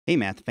Hey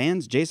math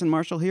fans, Jason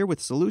Marshall here with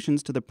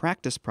solutions to the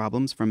practice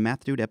problems from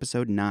Math Dude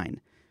episode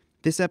 9.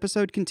 This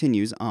episode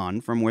continues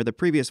on from where the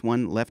previous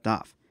one left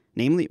off.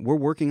 Namely, we're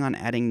working on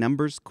adding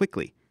numbers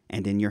quickly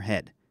and in your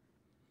head.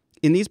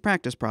 In these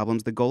practice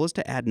problems, the goal is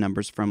to add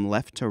numbers from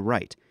left to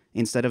right,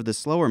 instead of the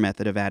slower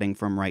method of adding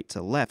from right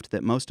to left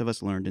that most of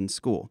us learned in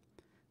school.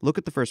 Look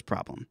at the first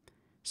problem.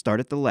 Start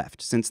at the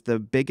left. Since the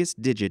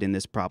biggest digit in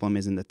this problem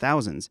is in the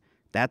thousands,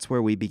 that's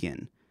where we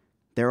begin.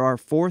 There are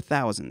 4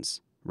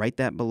 thousands. Write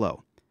that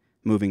below.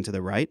 Moving to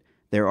the right,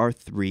 there are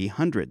 3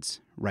 hundreds.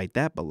 Write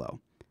that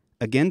below.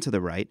 Again to the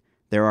right,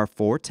 there are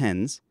 4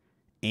 tens.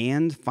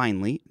 And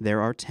finally,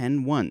 there are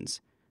 10 ones,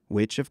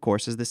 which of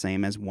course is the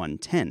same as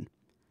 110.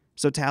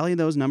 So tally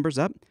those numbers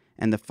up,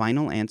 and the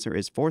final answer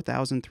is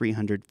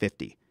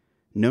 4,350.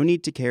 No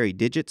need to carry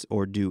digits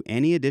or do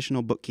any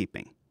additional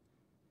bookkeeping.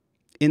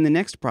 In the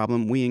next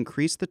problem, we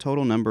increase the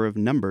total number of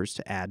numbers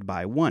to add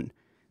by 1.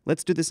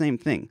 Let's do the same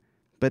thing,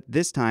 but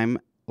this time,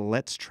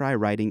 let's try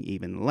writing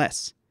even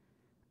less.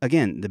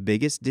 Again, the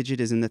biggest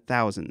digit is in the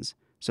thousands,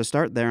 so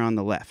start there on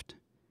the left.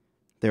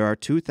 There are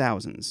 2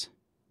 thousands,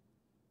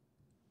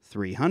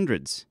 3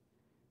 hundreds,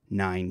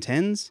 9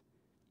 tens,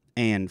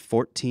 and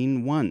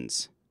 14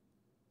 ones.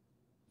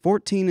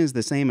 14 is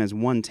the same as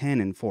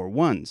 110 and 4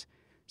 ones,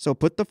 so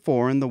put the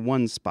 4 in the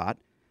 1 spot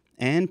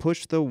and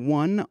push the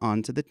 1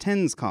 onto the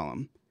tens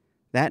column.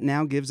 That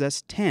now gives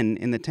us 10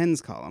 in the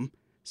tens column,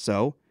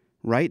 so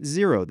write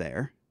 0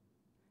 there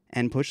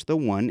and push the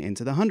 1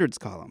 into the hundreds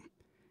column.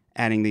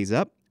 Adding these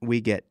up, we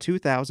get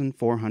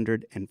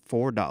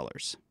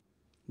 $2,404.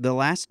 The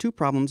last 2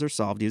 problems are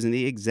solved using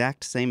the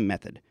exact same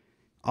method.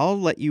 I'll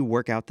let you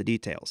work out the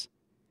details.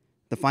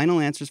 The final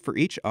answers for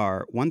each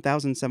are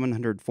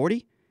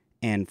 $1,740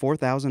 and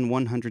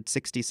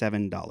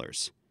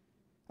 $4,167.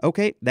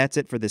 Okay, that's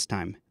it for this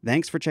time.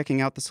 Thanks for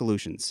checking out the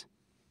solutions.